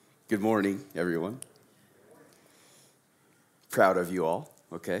Good morning, everyone. Proud of you all,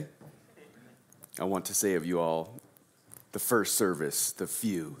 okay? I want to say of you all, the first service, the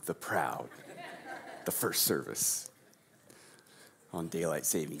few, the proud, the first service on daylight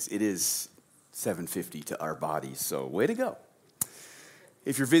savings. It is 7:50 to our bodies, so way to go.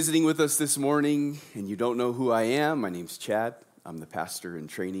 If you're visiting with us this morning and you don't know who I am, my name's Chad. I'm the pastor in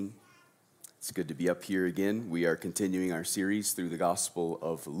training. It's good to be up here again. We are continuing our series through the Gospel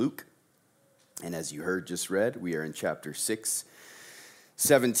of Luke. And as you heard just read, we are in chapter 6,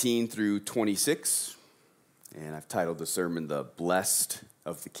 17 through 26. And I've titled the sermon, The Blessed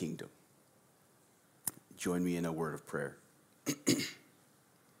of the Kingdom. Join me in a word of prayer.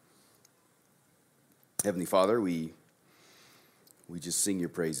 Heavenly Father, we just sing your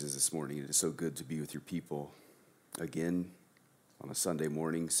praises this morning. It is so good to be with your people again on a Sunday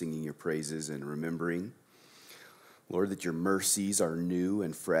morning, singing your praises and remembering, Lord, that your mercies are new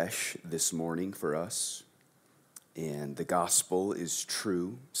and fresh this morning for us. And the gospel is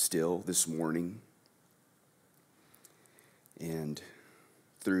true still this morning. And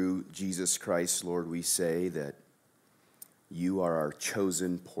through Jesus Christ, Lord, we say that you are our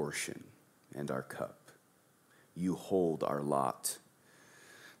chosen portion and our cup. You hold our lot.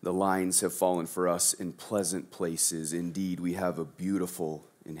 The lines have fallen for us in pleasant places. Indeed, we have a beautiful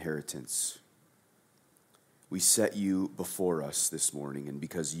inheritance. We set you before us this morning, and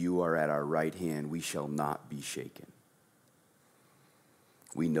because you are at our right hand, we shall not be shaken.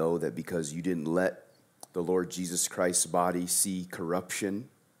 We know that because you didn't let the Lord Jesus Christ's body see corruption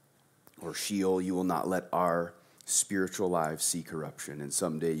or Sheol, you will not let our spiritual lives see corruption, and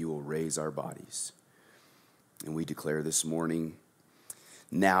someday you will raise our bodies. And we declare this morning,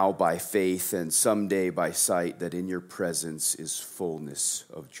 now by faith and someday by sight, that in your presence is fullness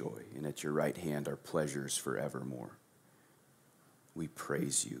of joy, and at your right hand are pleasures forevermore. We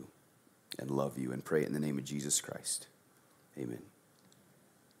praise you and love you and pray it in the name of Jesus Christ. Amen.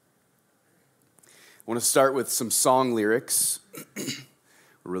 I want to start with some song lyrics. We're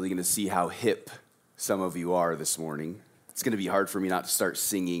really going to see how hip some of you are this morning. It's going to be hard for me not to start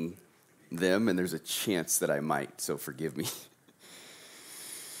singing them, and there's a chance that I might, so forgive me.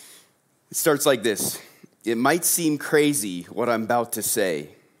 It starts like this. It might seem crazy what I'm about to say.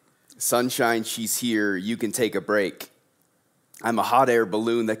 Sunshine, she's here, you can take a break. I'm a hot air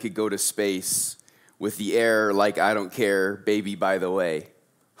balloon that could go to space with the air like I don't care, baby, by the way.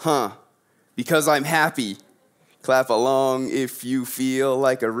 Because I'm happy. Clap along if you feel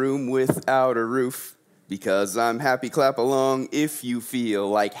like a room without a roof. Because I'm happy, clap along if you feel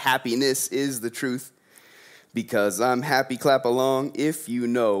like happiness is the truth. Because I'm happy, clap along if you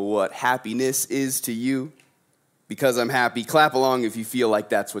know what happiness is to you. Because I'm happy, clap along if you feel like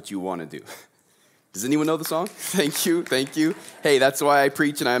that's what you want to do. Does anyone know the song? Thank you. Hey, that's why I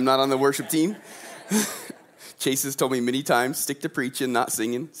preach and I'm not on the worship team. Chase has told me many times, stick to preaching, not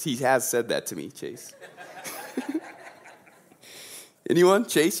singing. He has said that to me, Chase. Anyone?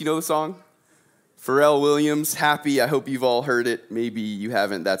 Chase, you know the song? Pharrell Williams, Happy. I hope you've all heard it. Maybe you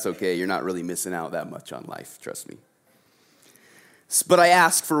haven't. That's okay. You're not really missing out that much on life. Trust me. But I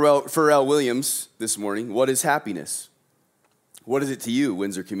asked Pharrell Williams this morning, what is happiness? What is it to you,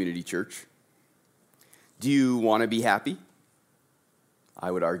 Windsor Community Church? Do you want to be happy?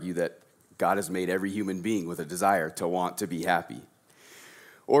 I would argue that God has made every human being with a desire to want to be happy.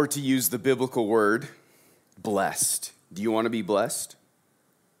 Or to use the biblical word, blessed. Do you want to be blessed?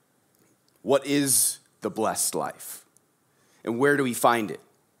 What is the blessed life? And where do we find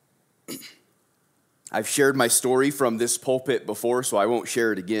it? I've shared my story from this pulpit before, so I won't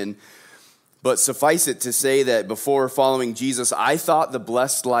share it again. But suffice it to say that before following Jesus, I thought the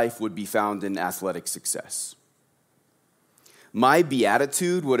blessed life would be found in athletic success. My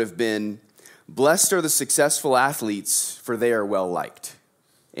beatitude would have been, blessed are the successful athletes, for they are well-liked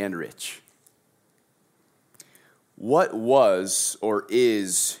and rich. What was or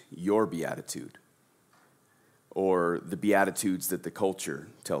is your beatitude? Or the beatitudes that the culture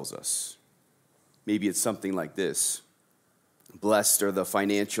tells us? Maybe it's something like this. Blessed are the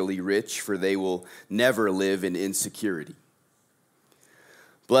financially rich, for they will never live in insecurity.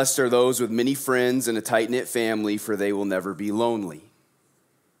 Blessed are those with many friends and a tight-knit family, for they will never be lonely.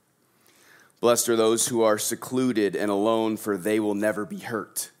 Blessed are those who are secluded and alone, for they will never be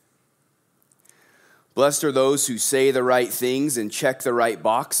hurt. Blessed are those who say the right things and check the right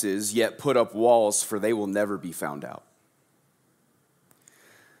boxes, yet put up walls, for they will never be found out.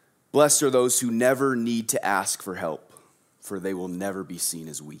 Blessed are those who never need to ask for help, for they will never be seen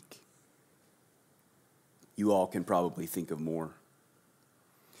as weak. You all can probably think of more.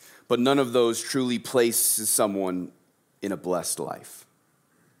 But none of those truly places someone in a blessed life.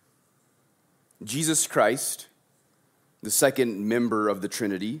 Jesus Christ, the second member of the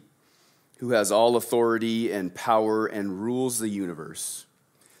Trinity, who has all authority and power and rules the universe,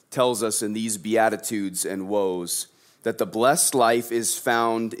 tells us in these Beatitudes and woes that the blessed life is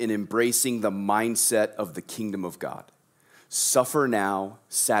found in embracing the mindset of the kingdom of God. Suffer now,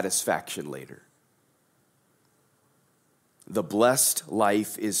 satisfaction later. The blessed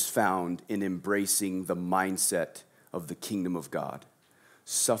life is found in embracing the mindset of the kingdom of God.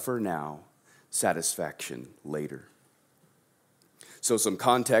 Suffer now, satisfaction later. So some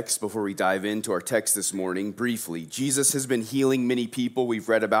context before we dive into our text this morning, briefly. Jesus has been healing many people we've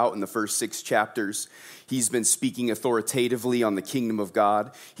read about in the first 6 chapters. He's been speaking authoritatively on the kingdom of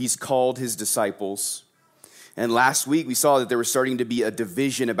God. He's called his disciples. And last week we saw that there was starting to be a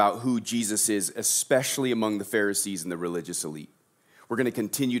division about who Jesus is, especially among the Pharisees and the religious elite. We're going to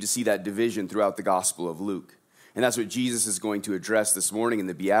continue to see that division throughout the Gospel of Luke. And that's what Jesus is going to address this morning in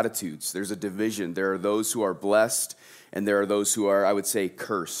the Beatitudes. There's a division. There are those who are blessed, and there are those who are, I would say,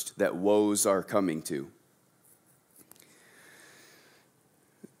 cursed, that woes are coming to.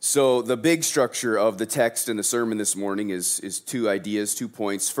 So the big structure of the text and the sermon this morning is 2 ideas, 2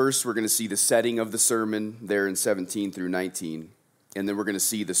 points. First, we're going to see the setting of the sermon there in 17 through 19. And then we're going to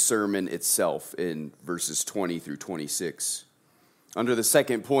see the sermon itself in verses 20 through 26. Under the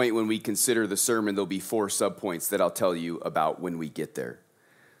second point, when we consider the sermon, there'll be 4 subpoints that I'll tell you about when we get there.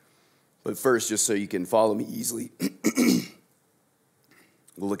 But first, just so you can follow me easily,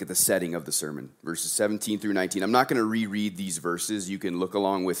 we'll look at the setting of the sermon, verses 17 through 19. I'm not going to reread these verses. You can look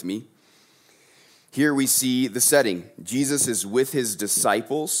along with me. Here we see the setting. Jesus is with his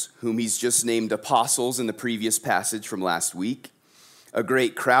disciples, whom he's just named apostles in the previous passage from last week. A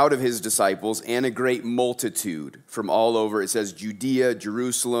great crowd of his disciples and a great multitude from all over, it says Judea,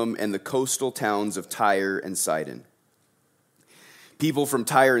 Jerusalem, and the coastal towns of Tyre and Sidon. People from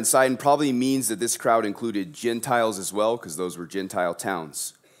Tyre and Sidon probably means that this crowd included Gentiles as well, because those were Gentile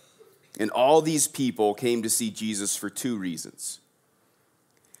towns. And all these people came to see Jesus for 2 reasons.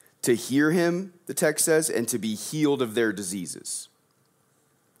 To hear him, the text says, and to be healed of their diseases.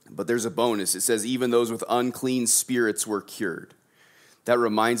 But there's a bonus. It says even those with unclean spirits were cured. That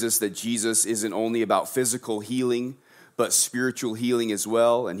reminds us that Jesus isn't only about physical healing, but spiritual healing as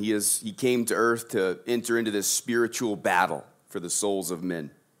well. And he came to earth to enter into this spiritual battle for the souls of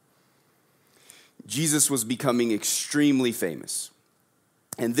men. Jesus was becoming extremely famous.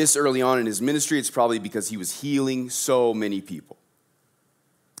 And this early on in his ministry, it's probably because he was healing so many people.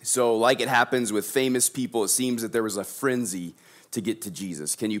 So like it happens with famous people, it seems that there was a frenzy to get to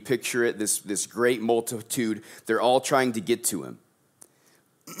Jesus. Can you picture it? This great multitude, they're all trying to get to him.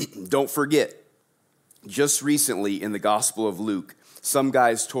 Don't forget, just recently in the Gospel of Luke, some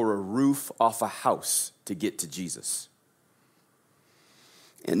guys tore a roof off a house to get to Jesus.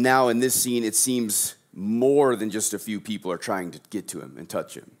 And now in this scene, it seems more than just a few people are trying to get to him and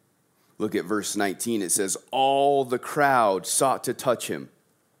touch him. Look at verse 19. It says, all the crowd sought to touch him,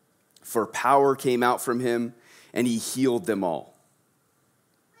 for power came out from him, and he healed them all.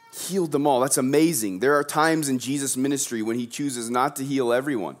 Healed them all. That's amazing. There are times in Jesus' ministry when he chooses not to heal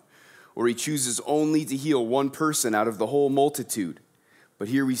everyone, or he chooses only to heal one person out of the whole multitude. But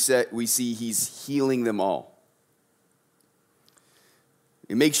here we see he's healing them all.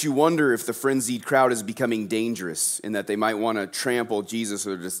 It makes you wonder if the frenzied crowd is becoming dangerous and that they might want to trample Jesus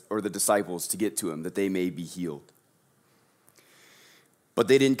or the disciples to get to him, that they may be healed. But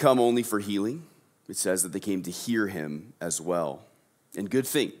they didn't come only for healing. It says that they came to hear him as well. And good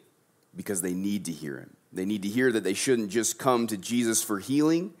thing, because they need to hear him. They need to hear that they shouldn't just come to Jesus for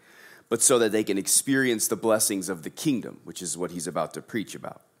healing, but so that they can experience the blessings of the kingdom, which is what he's about to preach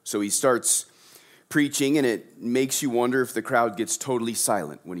about. So he starts preaching, and it makes you wonder if the crowd gets totally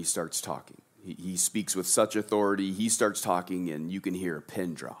silent when he starts talking. He speaks with such authority. He starts talking, and you can hear a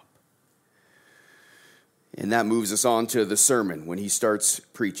pin drop. And that moves us on to the sermon when he starts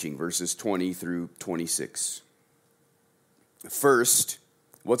preaching, verses 20 through 26. First,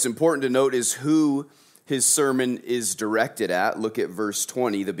 what's important to note is who his sermon is directed at. Look at verse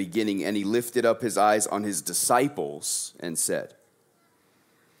 20, the beginning. And he lifted up his eyes on his disciples and said,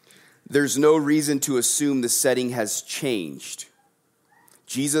 there's no reason to assume the setting has changed.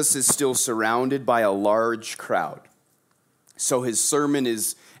 Jesus is still surrounded by a large crowd. So his sermon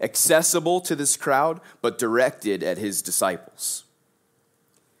is accessible to this crowd, but directed at his disciples.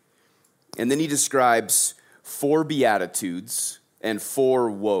 And then he describes 4 beatitudes and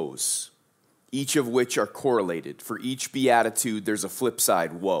 4 woes, each of which are correlated. For each beatitude, there's a flip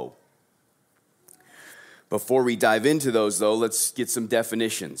side, woe. Before we dive into those, though, let's get some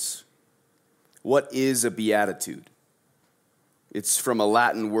definitions. What is a beatitude? It's from a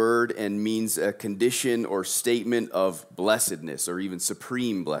Latin word and means a condition or statement of blessedness or even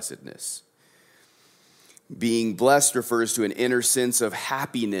supreme blessedness. Being blessed refers to an inner sense of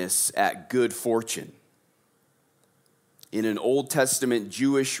happiness at good fortune. In an Old Testament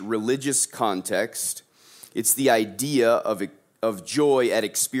Jewish religious context, it's the idea of joy at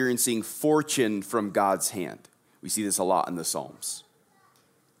experiencing fortune from God's hand. We see this a lot in the Psalms.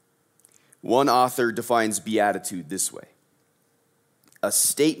 One author defines beatitude this way: a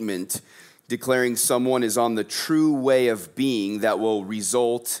statement declaring someone is on the true way of being that will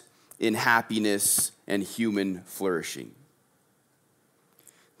result in happiness and human flourishing.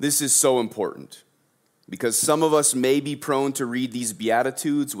 This is so important because some of us may be prone to read these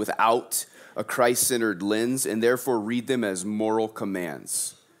Beatitudes without a Christ-centered lens and therefore read them as moral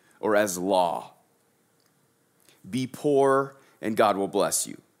commands or as law. Be poor and God will bless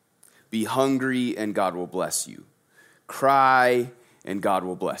you. Be hungry and God will bless you. Cry and God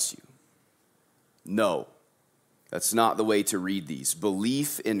will bless you. No, that's not the way to read these.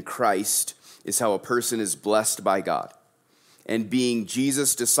 Belief in Christ is how a person is blessed by God. And being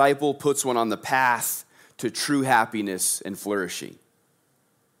Jesus' disciple puts one on the path to true happiness and flourishing.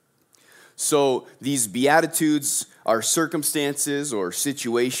 So these Beatitudes are circumstances or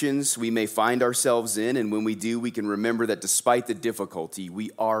situations we may find ourselves in, and when we do, we can remember that despite the difficulty,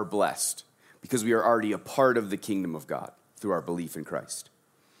 we are blessed because we are already a part of the kingdom of God through our belief in Christ.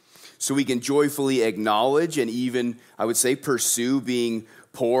 So we can joyfully acknowledge and even, I would say, pursue being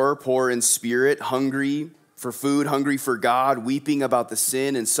poor in spirit, hungry for food, hungry for God, weeping about the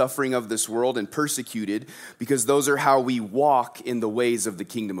sin and suffering of this world, and persecuted, because those are how we walk in the ways of the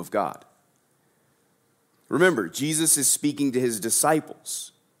kingdom of God. Remember, Jesus is speaking to his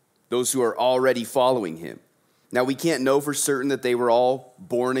disciples, those who are already following him. Now, we can't know for certain that they were all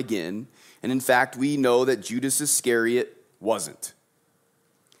born again, and in fact, we know that Judas Iscariot wasn't.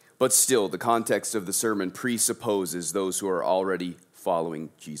 But still, the context of the sermon presupposes those who are already following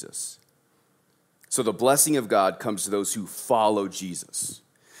Jesus. So the blessing of God comes to those who follow Jesus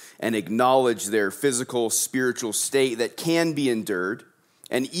and acknowledge their physical, spiritual state that can be endured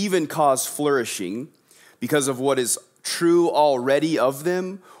and even cause flourishing because of what is true already of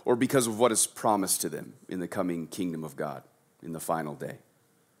them or because of what is promised to them in the coming kingdom of God in the final day.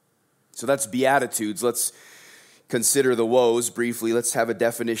 So that's Beatitudes. Let's consider the woes briefly. Let's have a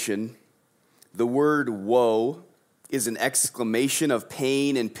definition. The word woe is an exclamation of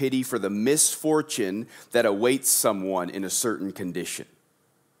pain and pity for the misfortune that awaits someone in a certain condition.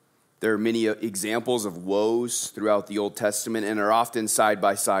 There are many examples of woes throughout the Old Testament and are often side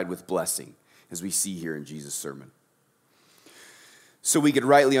by side with blessing, as we see here in Jesus' sermon. So we could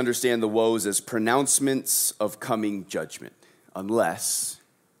rightly understand the woes as pronouncements of coming judgment, unless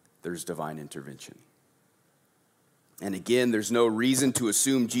there's divine intervention. And again, there's no reason to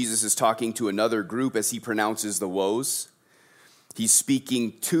assume Jesus is talking to another group as he pronounces the woes. He's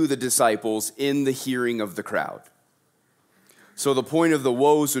speaking to the disciples in the hearing of the crowd. So the point of the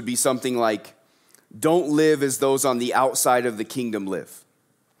woes would be something like, don't live as those on the outside of the kingdom live.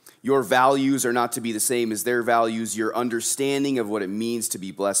 Your values are not to be the same as their values. Your understanding of what it means to be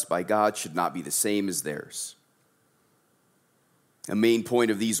blessed by God should not be the same as theirs. A main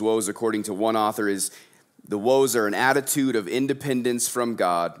point of these woes, according to one author, is the woes are an attitude of independence from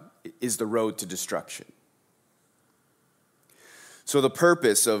God is the road to destruction. So the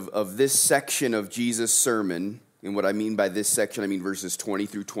purpose of this section of Jesus' sermon, and what I mean by this section, I mean verses 20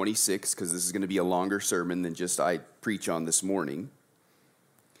 through 26, because this is going to be a longer sermon than just I preach on this morning.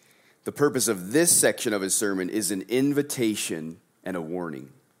 The purpose of this section of his sermon is an invitation and a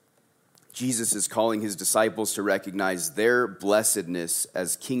warning. Jesus is calling his disciples to recognize their blessedness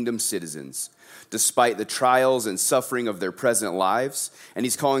as kingdom citizens, despite the trials and suffering of their present lives, and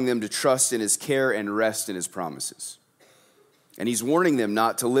he's calling them to trust in his care and rest in his promises. And he's warning them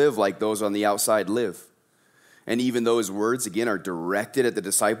not to live like those on the outside live. And even though his words, again, are directed at the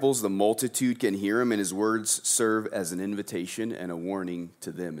disciples, the multitude can hear him, and his words serve as an invitation and a warning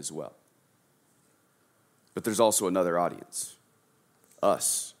to them as well. But there's also another audience,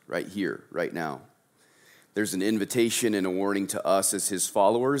 us, right here, right now. There's an invitation and a warning to us as his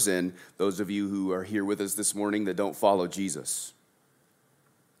followers and those of you who are here with us this morning that don't follow Jesus.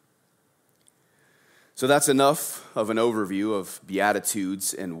 So that's enough of an overview of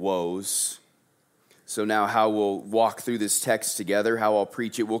Beatitudes and woes. So now how we'll walk through this text together, how I'll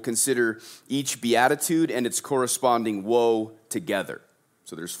preach it. We'll consider each Beatitude and its corresponding woe together.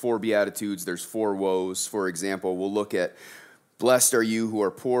 So there's 4 Beatitudes, there's 4 woes. For example, we'll look at blessed are you who are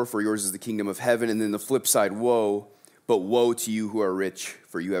poor, for yours is the kingdom of heaven. And then the flip side, woe, but woe to you who are rich,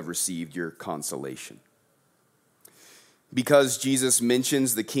 for you have received your consolation. Because Jesus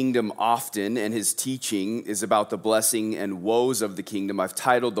mentions the kingdom often and his teaching is about the blessing and woes of the kingdom, I've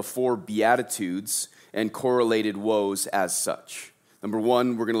titled the 4 Beatitudes and correlated woes as such. Number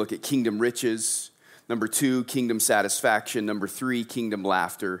 1, we're going to look at kingdom riches. Number 2, kingdom satisfaction. Number 3, kingdom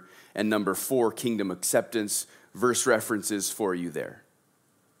laughter. And number 4, kingdom acceptance. Verse references for you there.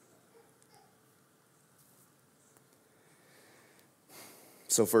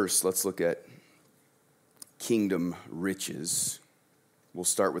 So first, let's look at kingdom riches. We'll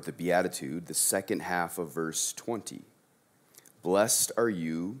start with the Beatitude, the second half of verse 20. Blessed are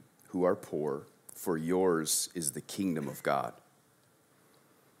you who are poor, for yours is the kingdom of God.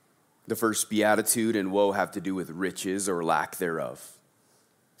 The first Beatitude and woe have to do with riches or lack thereof,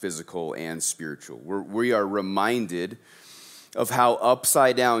 physical and spiritual. We are reminded of how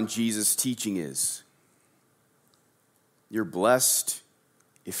upside down Jesus' teaching is. You're blessed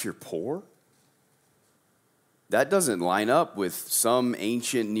if you're poor? That doesn't line up with some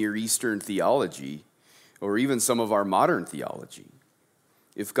ancient Near Eastern theology or even some of our modern theology.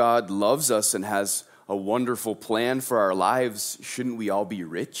 If God loves us and has a wonderful plan for our lives, shouldn't we all be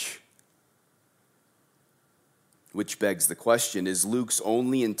rich? Which begs the question, is Luke's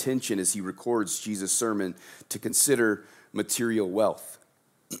only intention as he records Jesus' sermon to consider material wealth?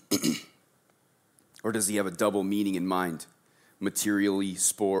 Or does he have a double meaning in mind, materially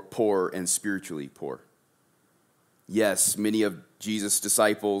poor and spiritually poor? Yes, many of Jesus'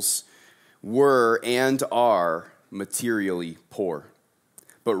 disciples were and are materially poor.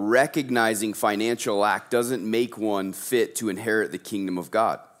 But recognizing financial lack doesn't make one fit to inherit the kingdom of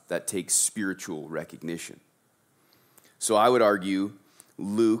God. That takes spiritual recognition. So I would argue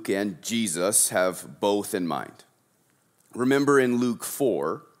Luke and Jesus have both in mind. Remember in Luke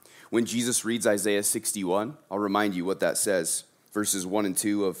 4, when Jesus reads Isaiah 61, I'll remind you what that says. Verses 1 and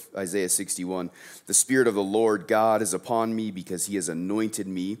 2 of Isaiah 61. The Spirit of the Lord God is upon me because he has anointed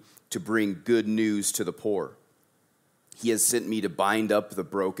me to bring good news to the poor. He has sent me to bind up the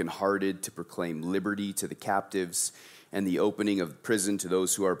brokenhearted, to proclaim liberty to the captives, and the opening of prison to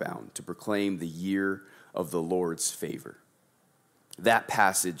those who are bound, to proclaim the year of the Lord's favor. That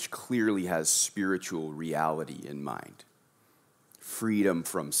passage clearly has spiritual reality in mind. Freedom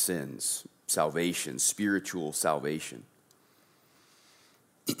from sins, salvation, spiritual salvation.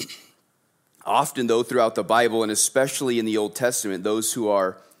 Often, though, throughout the Bible, and especially in the Old Testament, those who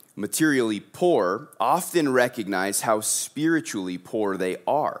are materially poor often recognize how spiritually poor they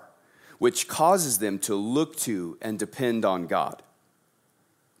are, which causes them to look to and depend on God.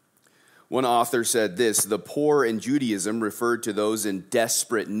 One author said this: the poor in Judaism referred to those in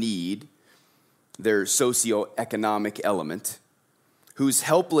desperate need, their socioeconomic element, whose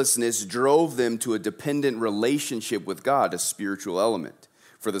helplessness drove them to a dependent relationship with God, a spiritual element,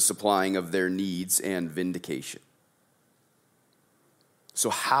 for the supplying of their needs and vindication. So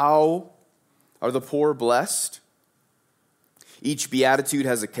how are the poor blessed? Each beatitude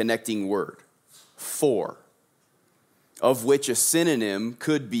has a connecting word, for, of which a synonym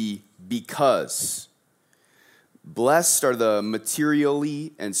could be because. Blessed are the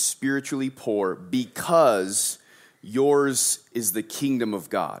materially and spiritually poor because yours is the kingdom of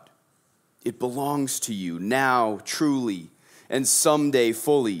God. It belongs to you now, truly, and someday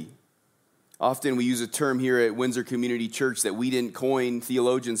fully. Often we use a term here at Windsor Community Church that we didn't coin,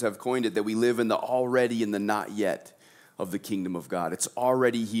 theologians have coined it, that we live in the already and the not yet of the kingdom of God. It's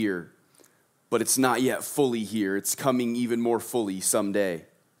already here, but it's not yet fully here. It's coming even more fully someday.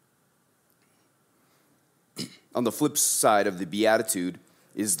 On the flip side of the beatitude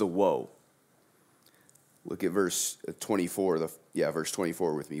is the woe. Look at verse 24, verse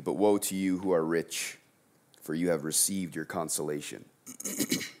 24 with me. But woe to you who are rich, for you have received your consolation.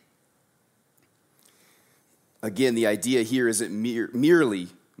 Again, the idea here isn't merely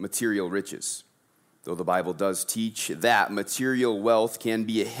material riches, though the Bible does teach that material wealth can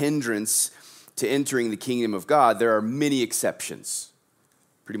be a hindrance to entering the kingdom of God. There are many exceptions.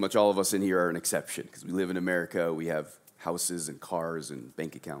 Pretty much all of us in here are an exception because we live in America. We have houses and cars and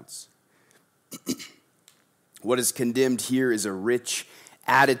bank accounts. What is condemned here is a rich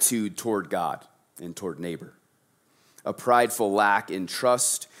attitude toward God and toward neighbor. A prideful lack in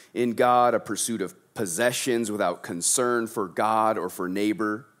trust in God, a pursuit of possessions without concern for God or for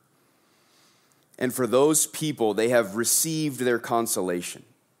neighbor. And for those people, they have received their consolation.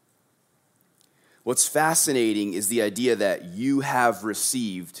 What's fascinating is the idea that you have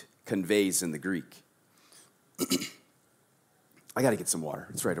received conveys in the Greek. I got to get some water.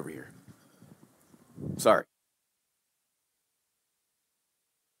 It's right over here. Sorry.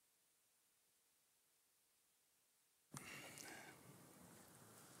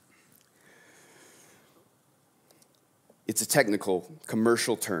 It's a technical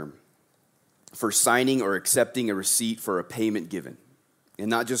commercial term for signing or accepting a receipt for a payment given. And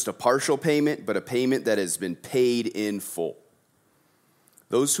not just a partial payment, but a payment that has been paid in full.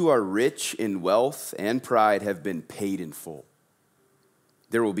 Those who are rich in wealth and pride have been paid in full.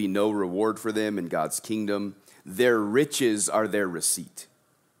 There will be no reward for them in God's kingdom. Their riches are their receipt,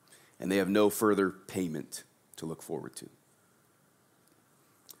 and they have no further payment to look forward to.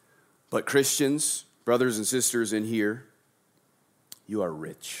 But Christians, brothers and sisters in here, you are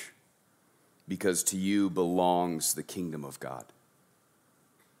rich because to you belongs the kingdom of God.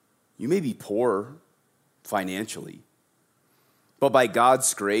 You may be poor financially, but by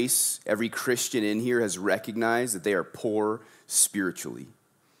God's grace, every Christian in here has recognized that they are poor spiritually,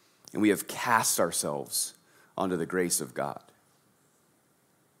 and we have cast ourselves onto the grace of God.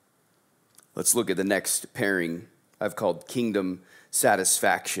 Let's look at the next pairing I've called kingdom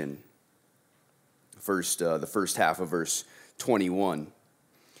satisfaction. The first half of verse 21.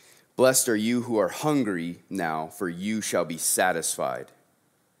 Blessed are you who are hungry now, for you shall be satisfied.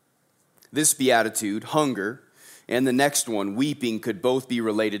 This beatitude, hunger, and the next one, weeping, could both be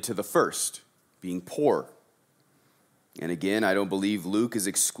related to the first, being poor. And again, I don't believe Luke is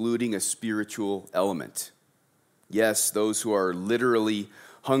excluding a spiritual element. Yes, those who are literally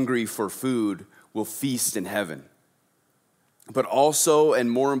hungry for food will feast in heaven. But also, and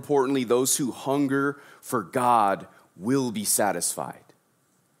more importantly, those who hunger for God will be satisfied.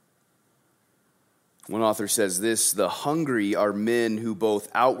 One author says this: the hungry are men who both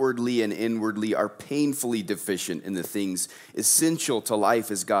outwardly and inwardly are painfully deficient in the things essential to life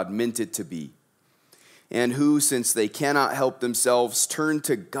as God meant it to be, and who, since they cannot help themselves, turn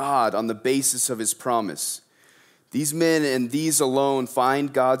to God on the basis of his promise. These men and these alone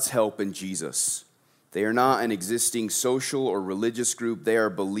find God's help in Jesus. They are not an existing social or religious group. They are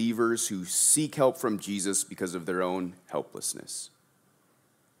believers who seek help from Jesus because of their own helplessness.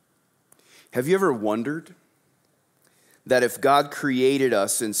 Have you ever wondered that if God created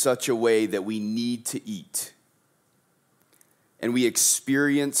us in such a way that we need to eat and we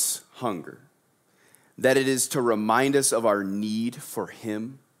experience hunger, that it is to remind us of our need for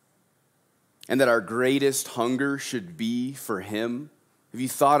him and that our greatest hunger should be for him? Have you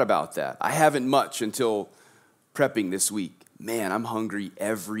thought about that? I haven't much until prepping this week. Man, I'm hungry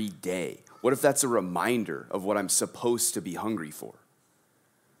every day. What if that's a reminder of what I'm supposed to be hungry for?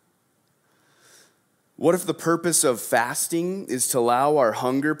 What if the purpose of fasting is to allow our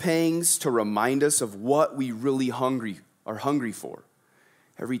hunger pangs to remind us of what we really are hungry for?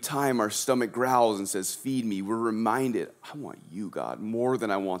 Every time our stomach growls and says, feed me, we're reminded, I want you, God, more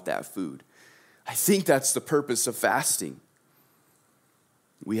than I want that food. I think that's the purpose of fasting.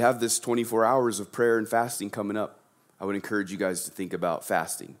 We have this 24 hours of prayer and fasting coming up. I would encourage you guys to think about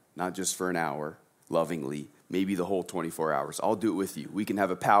fasting, not just for an hour, lovingly, maybe the whole 24 hours. I'll do it with you. We can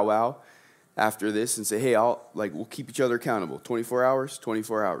have a powwow after this and say, hey, we'll keep each other accountable. 24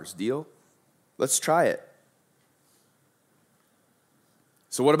 hours, deal? Let's try it.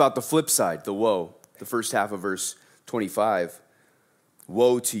 So what about the flip side, the woe? The first half of verse 25.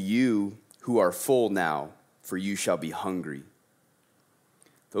 Woe to you who are full now, for you shall be hungry.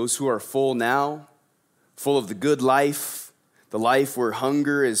 Those who are full now, full of the good life, the life where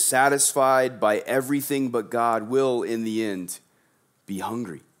hunger is satisfied by everything but God, will in the end be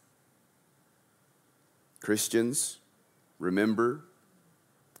hungry. Christians, remember,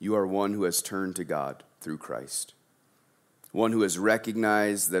 you are one who has turned to God through Christ. One who has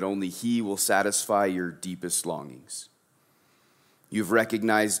recognized that only he will satisfy your deepest longings. You've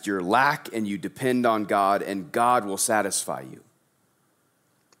recognized your lack and you depend on God, and God will satisfy you.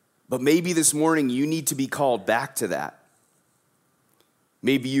 But maybe this morning you need to be called back to that.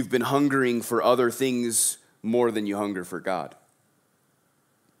 Maybe you've been hungering for other things more than you hunger for God.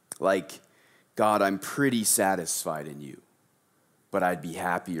 Like, God, I'm pretty satisfied in you, but I'd be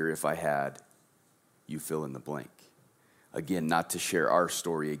happier if I had you fill in the blank. Again, not to share our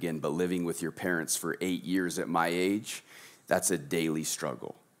story again, but living with your parents for 8 years at my age, that's a daily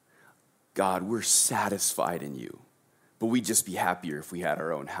struggle. God, we're satisfied in you, but we'd just be happier if we had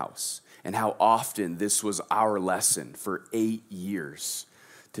our own house. And how often this was our lesson for 8 years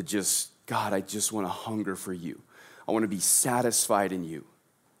to just, God, I just want to hunger for you. I want to be satisfied in you.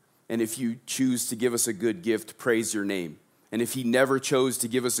 And if you choose to give us a good gift, praise your name. And if he never chose to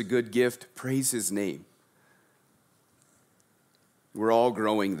give us a good gift, praise his name. We're all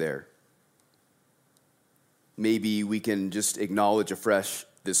growing there. Maybe we can just acknowledge afresh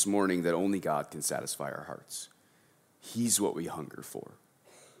this morning that only God can satisfy our hearts. He's what we hunger for.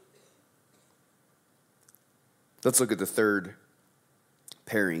 Let's look at the third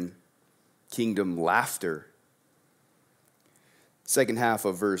pairing, kingdom laughter. Second half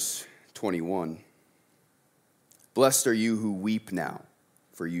of verse 21. Blessed are you who weep now,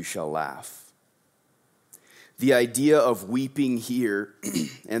 for you shall laugh. The idea of weeping here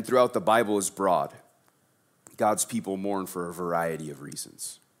and throughout the Bible is broad. God's people mourn for a variety of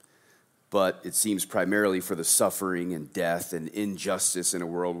reasons, but it seems primarily for the suffering and death and injustice in a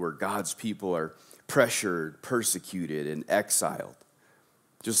world where God's people are pressured, persecuted, and exiled,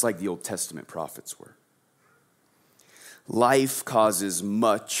 just like the Old Testament prophets were. Life causes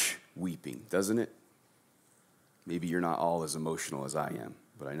much weeping, doesn't it? Maybe you're not all as emotional as I am,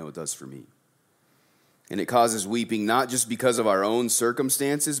 but I know it does for me. And it causes weeping not just because of our own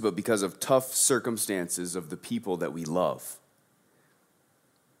circumstances, but because of tough circumstances of the people that we love.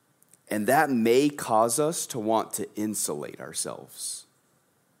 And that may cause us to want to insulate ourselves,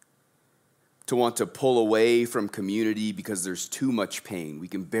 to want to pull away from community because there's too much pain. We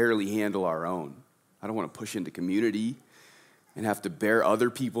can barely handle our own. I don't want to push into community and have to bear other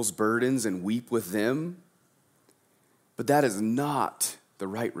people's burdens and weep with them. But that is not the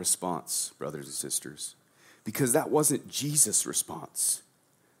right response, brothers and sisters, because that wasn't Jesus' response.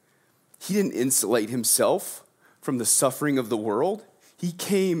 He didn't insulate himself from the suffering of the world. He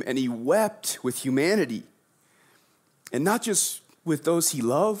came and he wept with humanity, and not just with those he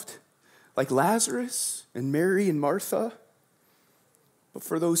loved, like Lazarus and Mary and Martha, but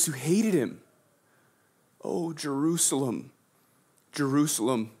for those who hated him. Oh, Jerusalem,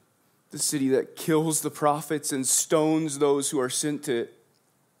 Jerusalem, the city that kills the prophets and stones those who are sent to it.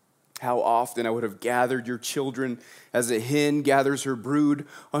 How often I would have gathered your children as a hen gathers her brood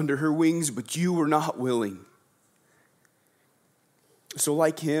under her wings, but you were not willing. So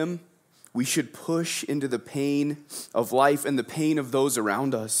like him, we should push into the pain of life and the pain of those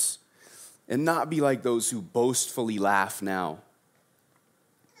around us, and not be like those who boastfully laugh now.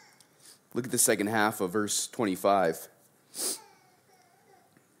 Look at the second half of verse 25.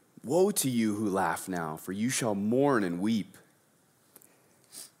 Woe to you who laugh now, for you shall mourn and weep.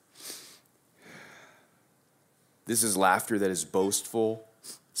 This is laughter that is boastful,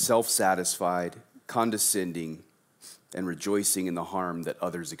 self-satisfied, condescending, and rejoicing in the harm that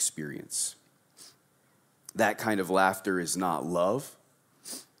others experience. That kind of laughter is not love.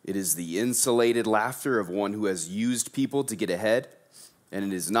 It is the insulated laughter of one who has used people to get ahead, and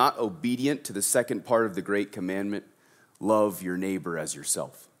it is not obedient to the second part of the great commandment, love your neighbor as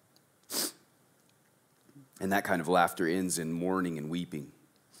yourself. And that kind of laughter ends in mourning and weeping.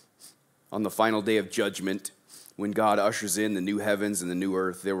 On the final day of judgment, when God ushers in the new heavens and the new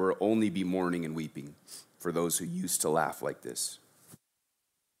earth, there will only be mourning and weeping for those who used to laugh like this.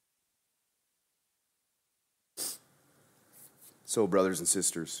 So, brothers and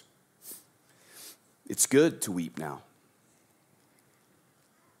sisters, it's good to weep now,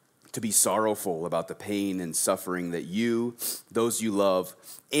 to be sorrowful about the pain and suffering that you, those you love,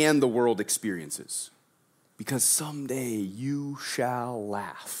 and the world experiences. Because someday you shall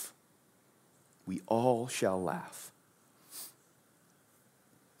laugh. We all shall laugh.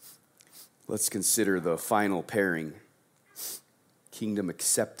 Let's consider the final pairing, kingdom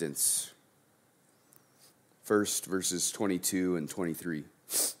acceptance. First, verses 22 and 23.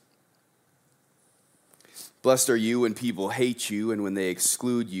 Blessed are you when people hate you and when they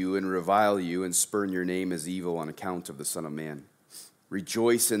exclude you and revile you and spurn your name as evil on account of the Son of Man.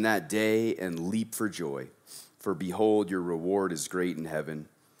 Rejoice in that day and leap for joy, for behold, your reward is great in heaven,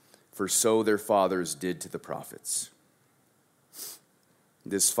 for so their fathers did to the prophets.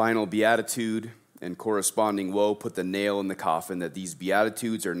 This final beatitude and corresponding woe put the nail in the coffin that these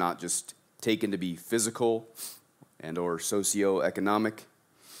beatitudes are not just taken to be physical and or socioeconomic.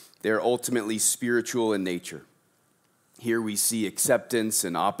 They are ultimately spiritual in nature. Here we see acceptance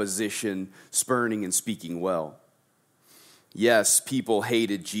and opposition, spurning and speaking well. Yes, people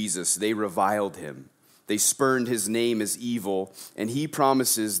hated Jesus. They reviled him. They spurned his name as evil, and he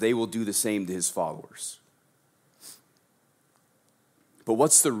promises they will do the same to his followers. But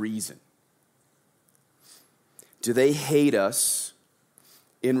what's the reason? Do they hate us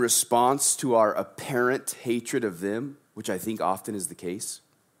in response to our apparent hatred of them, which I think often is the case?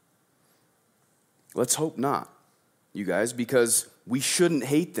 Let's hope not, you guys, because we shouldn't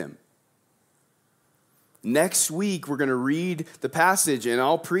hate them. Next week, we're going to read the passage, and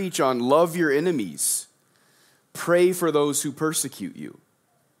I'll preach on love your enemies. Pray for those who persecute you.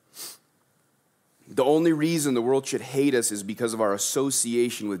 The only reason the world should hate us is because of our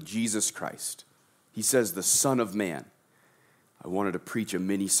association with Jesus Christ. He says, the Son of Man. I wanted to preach a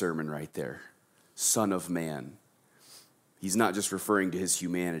mini sermon right there. Son of Man. He's not just referring to his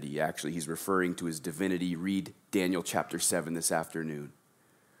humanity. Actually, he's referring to his divinity. Read Daniel chapter 7 this afternoon.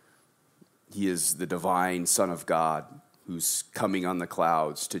 He is the divine Son of God. who's coming on the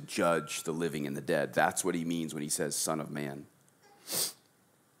clouds to judge the living and the dead. That's what he means when he says Son of Man.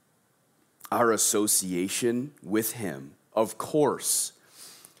 Our association with him, of course,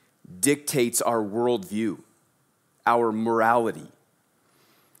 dictates our worldview, our morality.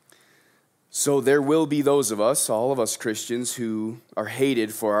 So there will be those of us, all of us Christians, who are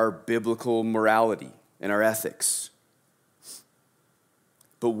hated for our biblical morality and our ethics.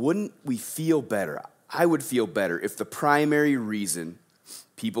 But wouldn't we feel better? I would feel better if the primary reason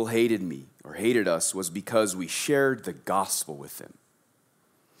people hated me or hated us was because we shared the gospel with them.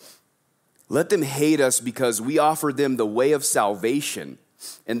 Let them hate us because we offered them the way of salvation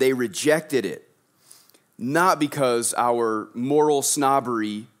and they rejected it, not because our moral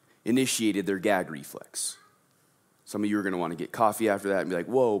snobbery initiated their gag reflex. Some of you are going to want to get coffee after that and be like,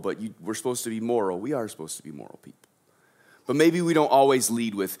 whoa, but we're supposed to be moral. We are supposed to be moral people. But maybe we don't always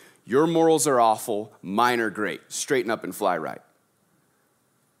lead with, your morals are awful, mine are great. Straighten up and fly right.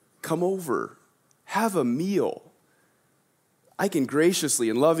 Come over, have a meal. I can graciously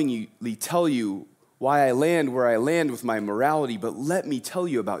and lovingly tell you why I land where I land with my morality, but let me tell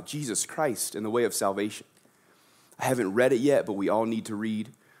you about Jesus Christ and the way of salvation. I haven't read it yet, but we all need to read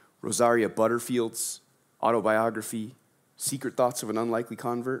Rosaria Butterfield's autobiography, Secret Thoughts of an Unlikely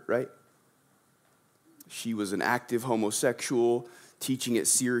Convert, right? She was an active homosexual teaching at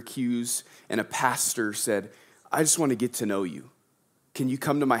Syracuse, and a pastor said, I just want to get to know you. Can you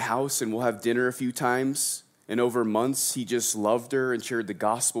come to my house and we'll have dinner a few times? And over months, he just loved her and shared the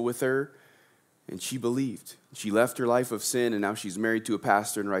gospel with her, and she believed. She left her life of sin, and now she's married to a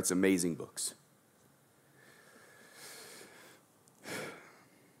pastor and writes amazing books.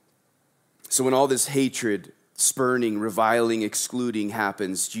 So when all this hatred, spurning, reviling, excluding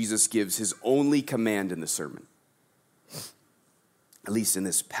happens, Jesus gives his only command in the sermon, at least in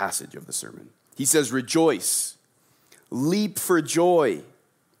this passage of the sermon. He says, rejoice, leap for joy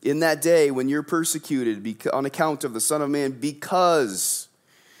in that day when you're persecuted on account of the Son of Man, because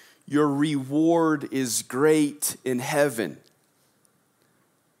your reward is great in heaven.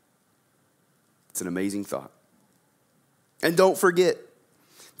 It's an amazing thought. And don't forget,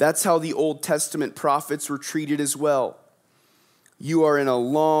 that's how the Old Testament prophets were treated as well. You are in a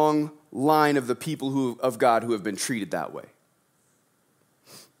long line of the people of God who have been treated that way.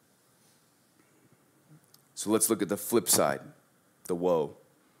 So let's look at the flip side, the woe.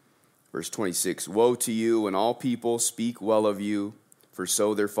 Verse 26, woe to you when all people speak well of you, for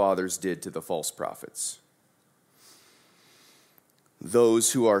so their fathers did to the false prophets.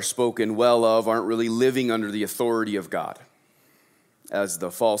 Those who are spoken well of aren't really living under the authority of God. As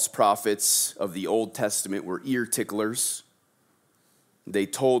the false prophets of the Old Testament were ear ticklers, they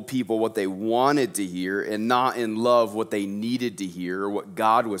told people what they wanted to hear and not in love what they needed to hear or what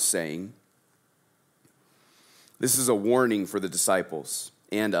God was saying. This is a warning for the disciples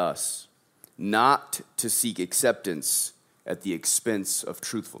and us, not to seek acceptance at the expense of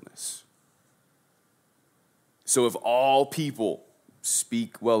truthfulness. So if all people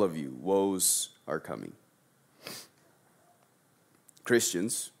speak well of you, woes are coming.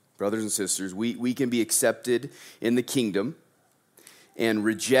 Christians, brothers and sisters, we can be accepted in the kingdom and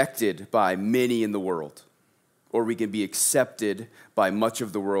rejected by many in the world, or we can be accepted by much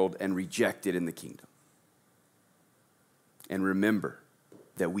of the world and rejected in the kingdom. And remember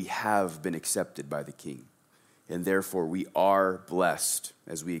that we have been accepted by the King, and therefore we are blessed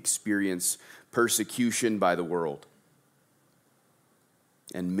as we experience persecution by the world.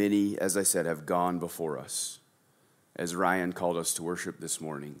 And many, as I said, have gone before us. As Ryan called us to worship this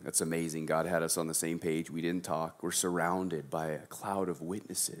morning, that's amazing. God had us on the same page. We didn't talk. We're surrounded by a cloud of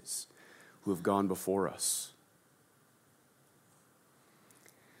witnesses who have gone before us.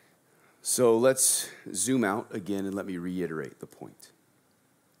 So let's zoom out again and let me reiterate the point.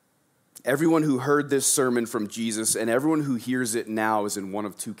 Everyone who heard this sermon from Jesus and everyone who hears it now is in one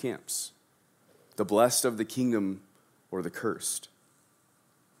of two camps: the blessed of the kingdom or the cursed.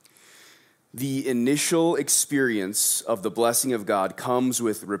 The initial experience of the blessing of God comes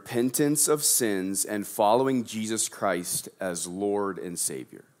with repentance of sins and following Jesus Christ as Lord and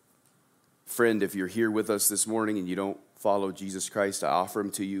Savior. Friend, if you're here with us this morning and you don't follow Jesus Christ, I offer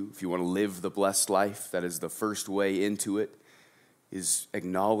him to you. If you want to live the blessed life, that is the first way into it, is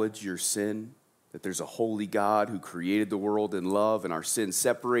acknowledge your sin, that there's a holy God who created the world in love and our sin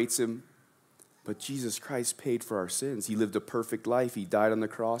separates him. But Jesus Christ paid for our sins. He lived a perfect life. He died on the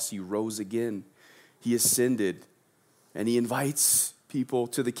cross. He rose again. He ascended. And he invites people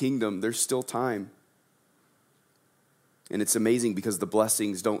to the kingdom. There's still time. And it's amazing because the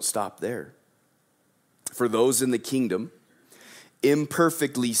blessings don't stop there. For those in the kingdom,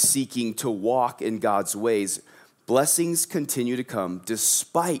 imperfectly seeking to walk in God's ways, Blessings continue to come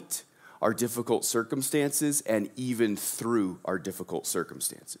despite our difficult circumstances and even through our difficult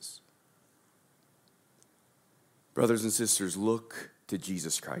circumstances. Brothers and sisters, look to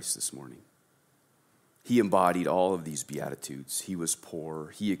Jesus Christ this morning. He embodied all of these beatitudes. He was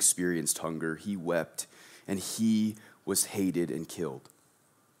poor, he experienced hunger, he wept, and he was hated and killed.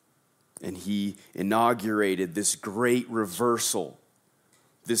 And he inaugurated this great reversal,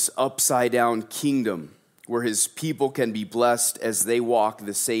 this upside-down kingdom where his people can be blessed as they walk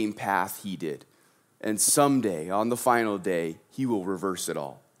the same path he did. And someday, on the final day, he will reverse it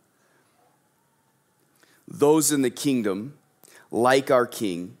all. Those in the kingdom, like our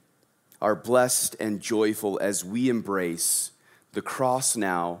King, are blessed and joyful as we embrace the cross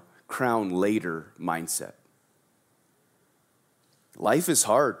now, crown later mindset. Life is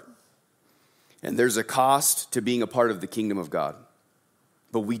hard, and there's a cost to being a part of the kingdom of God.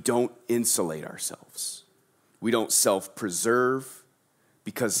 But we don't insulate ourselves. We don't self-preserve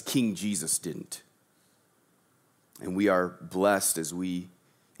because King Jesus didn't. And we are blessed as we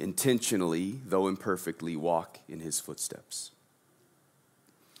intentionally, though imperfectly, walk in his footsteps.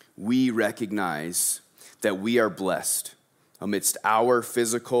 We recognize that we are blessed amidst our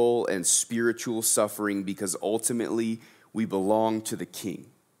physical and spiritual suffering because ultimately we belong to the King,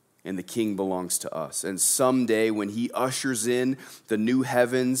 and the King belongs to us. And someday when he ushers in the new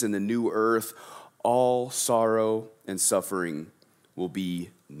heavens and the new earth, all sorrow and suffering will be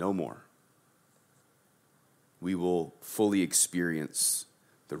no more. We will fully experience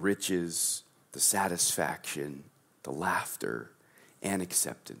the riches, the satisfaction, the laughter, and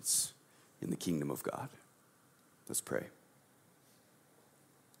acceptance in the kingdom of God. Let's pray.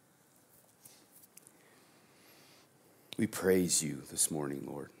 We praise you this morning,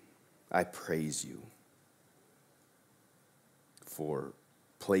 Lord. I praise you for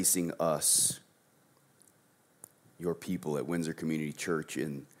placing us, your people at Windsor Community Church,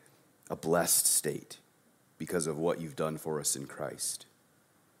 in a blessed state because of what you've done for us in Christ.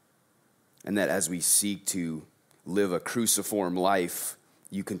 And that as we seek to live a cruciform life,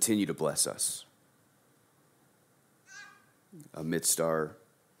 you continue to bless us. Amidst our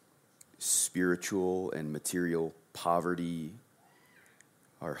spiritual and material poverty,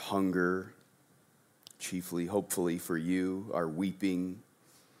 our hunger, chiefly, hopefully for you, our weeping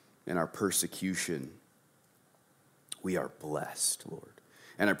and our persecution, we are blessed, Lord.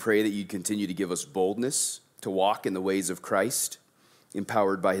 And I pray that you'd continue to give us boldness to walk in the ways of Christ,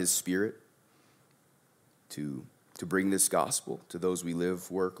 empowered by his Spirit, to bring this gospel to those we live,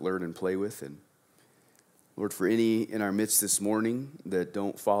 work, learn, and play with. And Lord, for any in our midst this morning that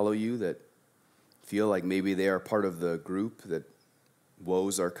don't follow you, that feel like maybe they are part of the group that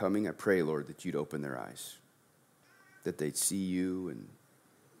woes are coming, I pray, Lord, that you'd open their eyes, that they'd see you and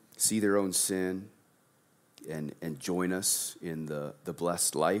see their own sin and join us in the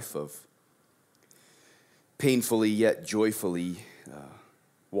blessed life of painfully yet joyfully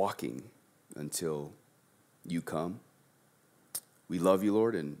walking until you come. We love you,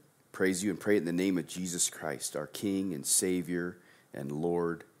 Lord, and praise you and pray it in the name of Jesus Christ, our King and Savior and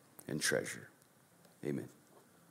Lord and treasure. Amen.